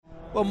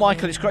Well,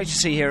 Michael, it's great to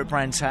see you here at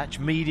Brands Hatch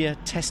Media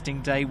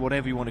Testing Day,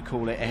 whatever you want to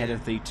call it, ahead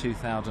of the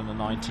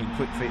 2019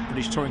 Quick Fit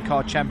British Touring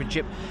Car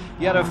Championship.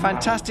 You had a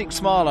fantastic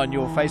smile on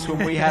your face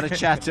when we had a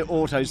chat at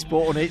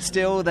Autosport, and it's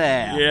still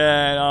there.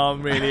 Yeah, no,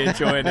 I'm really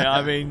enjoying it.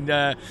 I mean,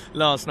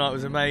 last night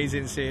was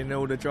amazing, seeing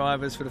all the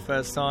drivers for the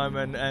first time,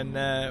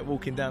 and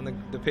walking down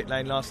the pit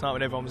lane last night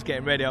when everyone was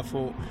getting ready. I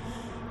thought,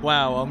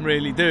 wow, I'm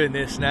really doing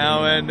this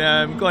now. And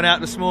gone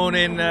out this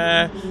morning,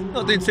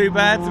 not doing too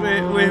bad.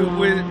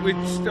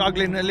 We're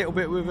struggling a little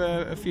bit with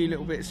a few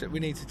little bits that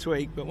we need to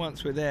tweak, but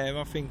once we're there,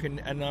 I think,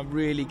 and I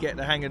really get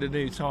the hang of the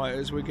new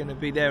tyres, we're going to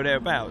be there or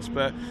thereabouts.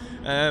 But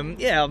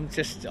yeah, I'm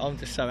just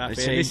so happy.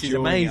 This is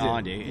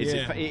amazing.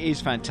 It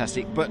is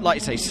fantastic. But like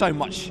you say, so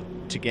much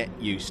to get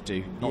used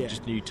to, not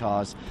just new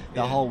tyres,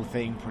 the whole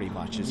thing pretty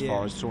much as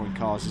far as touring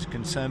cars is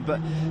concerned. But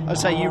I'd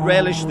say you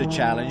relish the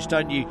challenge,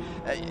 don't you?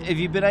 Have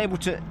you been able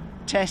to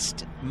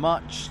test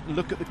much,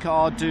 look at the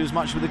car, do as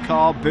much with the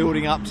car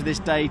building up to this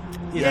day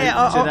today?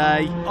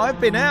 I've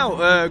been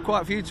out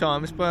quite a few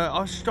times, but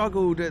I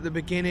struggled at the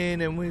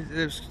beginning, and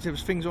there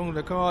was things wrong with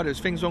the car, there was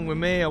things wrong with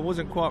me, I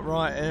wasn't quite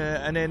right,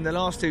 and then the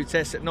last two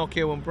tests at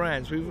Knockhill and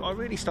Brands, I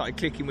really started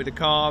clicking with the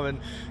car and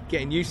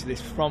getting used to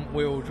this front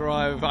wheel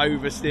drive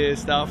oversteer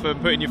stuff and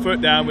putting your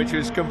foot down, which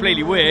was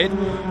completely weird,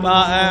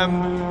 but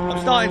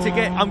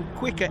I'm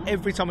quicker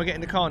every time I get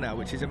in the car now,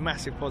 which is a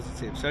massive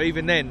positive. So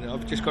even then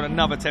I've just got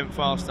another tenth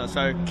faster,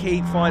 so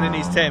keep finding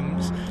these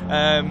temps,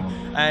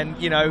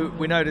 and you know,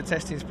 we know the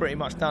testing's pretty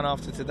much done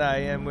after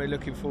today, and we're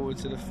looking forward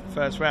to the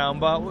first round.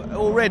 But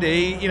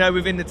already, you know,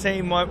 within the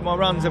team, my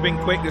runs have been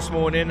quick this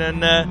morning, and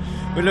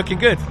we're looking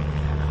good.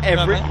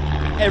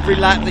 Every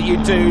lap that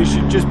you do, as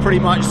you just pretty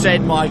much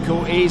said,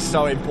 Michael, is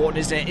so important,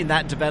 isn't it, in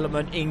that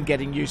development, in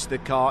getting used to the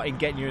car, in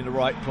getting you in the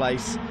right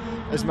place,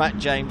 as Matt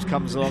James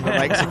comes along and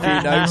makes a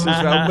few notes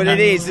as well. But it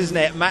is, isn't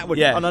it? Matt would,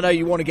 and I know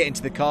you want to get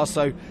into the car,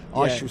 so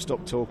I shall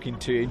stop talking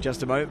to you in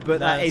just a moment,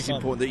 but that is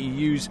important that you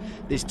use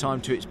this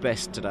time to its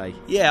best today.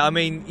 Yeah, I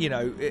mean, you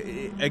know,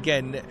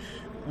 again,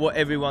 what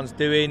everyone's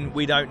doing,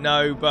 we don't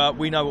know, but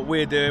we know what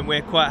we're doing.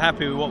 We're quite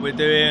happy with what we're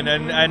doing,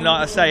 and like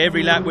I say,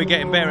 every lap we're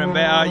getting better and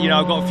better. You know,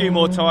 I've got a few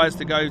more tyres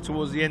to go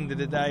towards the end of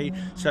the day,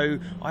 so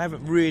I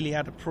haven't really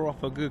had a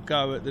proper good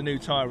go at the new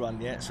tyre run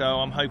yet, so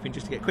I'm hoping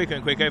just to get quicker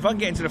and quicker. If I can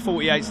get into the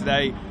 48s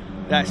today,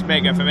 that's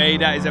mega for me.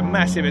 That is a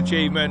massive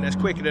achievement. That's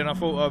quicker than I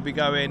thought I'd be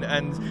going,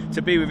 and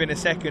to be within a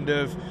second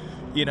of,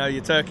 you know,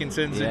 your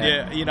Turkingtons,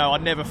 and you know, I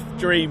never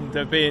dreamed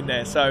of being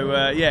there. So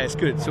it's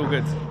good. It's all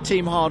good.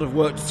 Team Hard have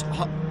worked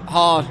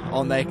hard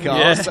on their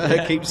cars.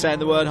 I keep saying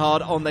the word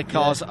hard on their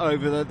cars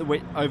over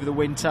the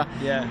winter.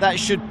 That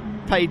should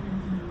pay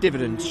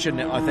dividends,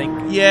 shouldn't it, I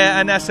think? Yeah,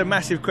 and that's a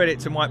massive credit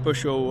to Mike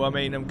Bushell. I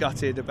mean, I'm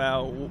gutted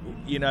about,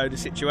 you know, the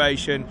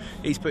situation.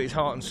 He's put his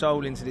heart and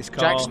soul into this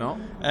car. Jack's not.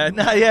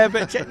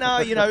 No,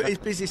 you know, it's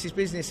business is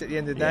business at the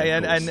end of the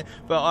day.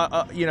 But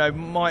I, you know,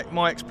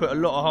 Mike's put a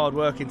lot of hard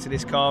work into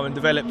this car and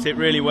developed it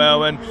really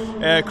well. And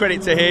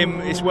credit to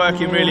him, it's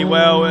working really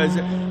well.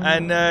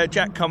 And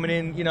Jack coming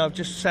in, you know, I've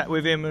just sat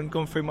with him and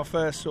gone through my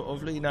first sort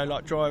of, you know,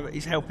 like driver.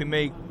 He's helping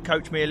me,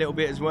 coach me a little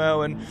bit as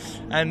well. And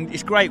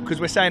it's great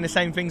because we're saying the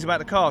same things about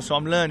the car. So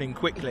I'm learning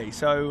quickly.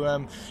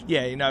 So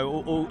you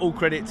know, all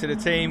credit to the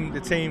team.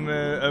 The team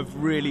have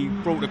really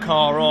brought the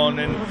car on,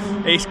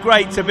 and it's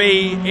great to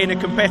be in a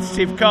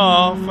competitive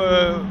car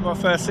for my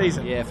first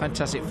season. Yeah,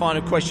 fantastic.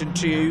 Final question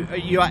to you.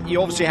 You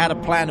obviously had a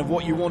plan of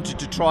what you wanted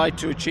to try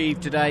to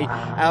achieve today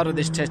out of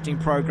this testing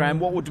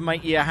program. What would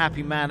make you a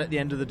happy man at the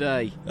end of the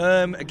day?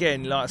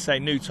 Again, like I say,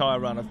 new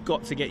tyre run. I've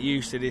got to get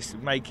used to this,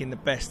 making the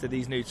best of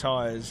these new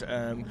tyres.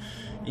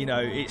 You know,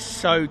 it's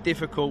so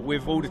difficult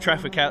with all the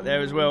traffic out there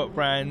as well at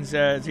Brands.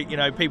 You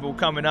know, people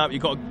coming up,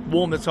 you've got to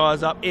warm the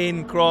tyres up,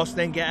 in, cross,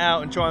 then get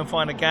out and try and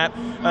find a gap.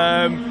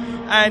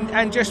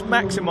 And just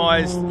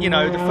maximise, you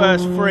know, the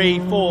first 3,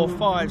 4,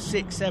 5,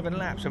 6, 7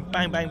 laps, and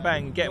bang, bang,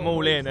 bang, get them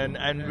all in,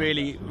 and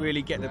really,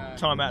 really get the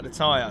time out of the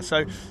tyre.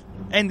 So,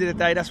 end of the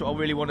day, that's what I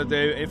really want to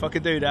do. If I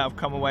could do that, I've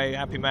come away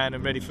happy man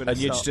and ready for the start.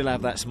 And you'd still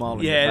have that smile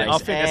on your face. I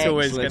think that's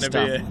always going to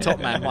be Top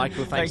man,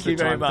 Michael. Thanks for the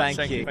time.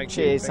 Thank you very much. Thank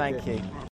you. Cheers. Thank you.